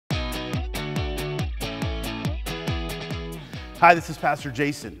Hi, this is Pastor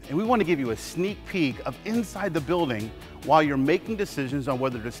Jason, and we want to give you a sneak peek of inside the building while you're making decisions on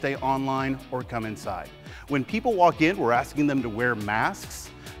whether to stay online or come inside. When people walk in, we're asking them to wear masks.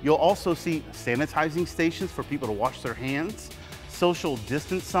 You'll also see sanitizing stations for people to wash their hands, social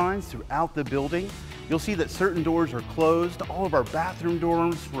distance signs throughout the building. You'll see that certain doors are closed, all of our bathroom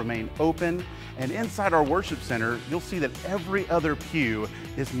doors remain open, and inside our worship center, you'll see that every other pew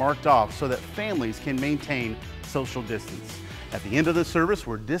is marked off so that families can maintain social distance. At the end of the service,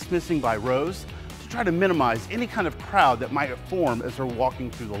 we're dismissing by rows to try to minimize any kind of crowd that might form as we're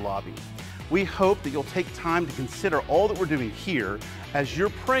walking through the lobby. We hope that you'll take time to consider all that we're doing here as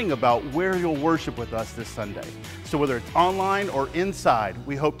you're praying about where you'll worship with us this Sunday. So whether it's online or inside,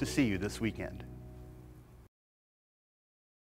 we hope to see you this weekend.